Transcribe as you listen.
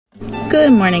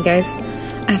Good morning, guys.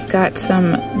 I've got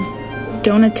some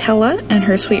Donatella and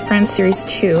her Sweet Friends Series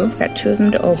 2. I've got 2 of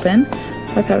them to open,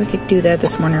 so I thought we could do that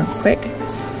this morning real quick.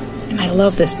 And I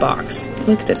love this box.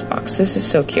 Look at this box. This is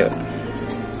so cute.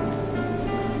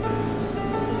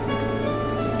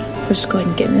 Let's go ahead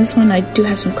and get in this one. I do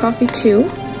have some coffee too,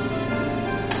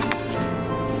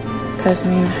 because I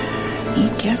mean, I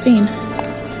need caffeine.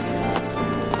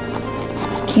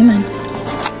 Come on.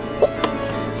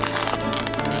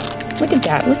 Look at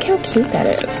that. Look how cute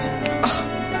that is.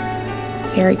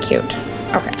 Oh, very cute.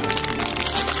 Okay.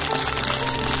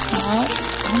 Oh,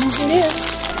 I don't know who it is.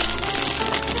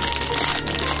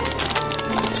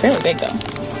 It's fairly big though.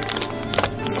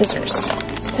 Scissors.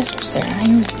 Scissors there. I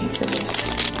always need scissors.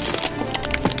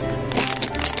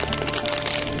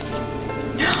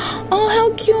 Oh, how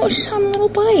cute. She's on a little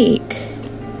bike.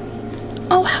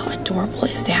 Oh, how adorable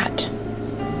is that?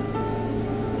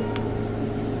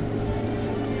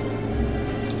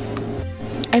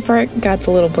 I forgot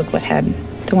the little booklet had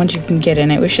the ones you can get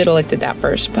in it. We should have looked at that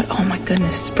first. But oh my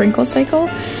goodness, Sprinkle Cycle?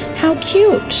 How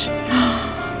cute.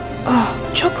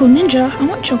 Oh, Choco Ninja. I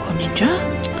want Choco Ninja.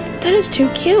 That is too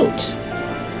cute. If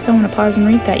you don't want to pause and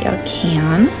read that, you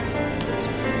can.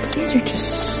 But these are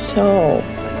just so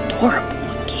adorable.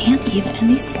 I can't even. And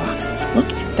these boxes.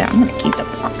 Look at that. I'm going to keep the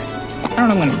box. I don't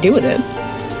know what I'm going to do with it.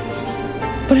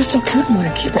 But it's so cute. I'm going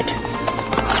to keep it.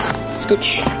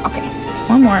 Scooch. Okay.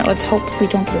 One more. Let's hope we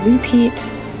don't get a repeat.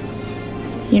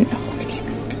 You know, okay.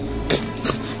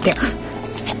 There.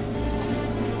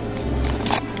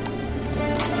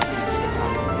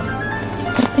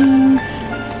 Open.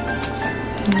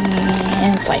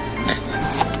 And slide.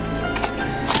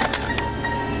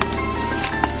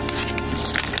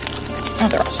 Oh,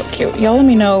 they're all so cute. Y'all let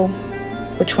me know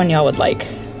which one y'all would like.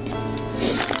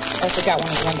 I forgot one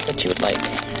of the ones that you would like.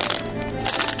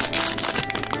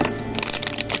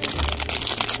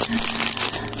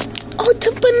 Oh, it's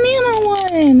a banana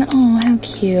one! Oh, how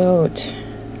cute.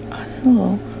 Oh, it's a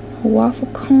little waffle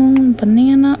cone,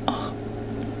 banana. Oh,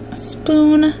 a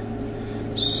spoon.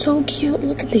 So cute.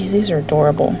 Look at these. These are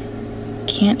adorable.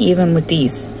 Can't even with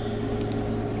these.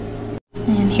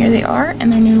 And here they are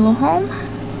in their new little home.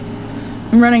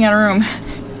 I'm running out of room,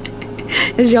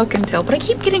 as y'all can tell. But I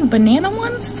keep getting banana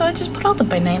ones, so I just put all the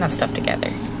banana stuff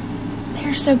together.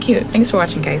 They're so cute. Thanks for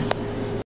watching, guys.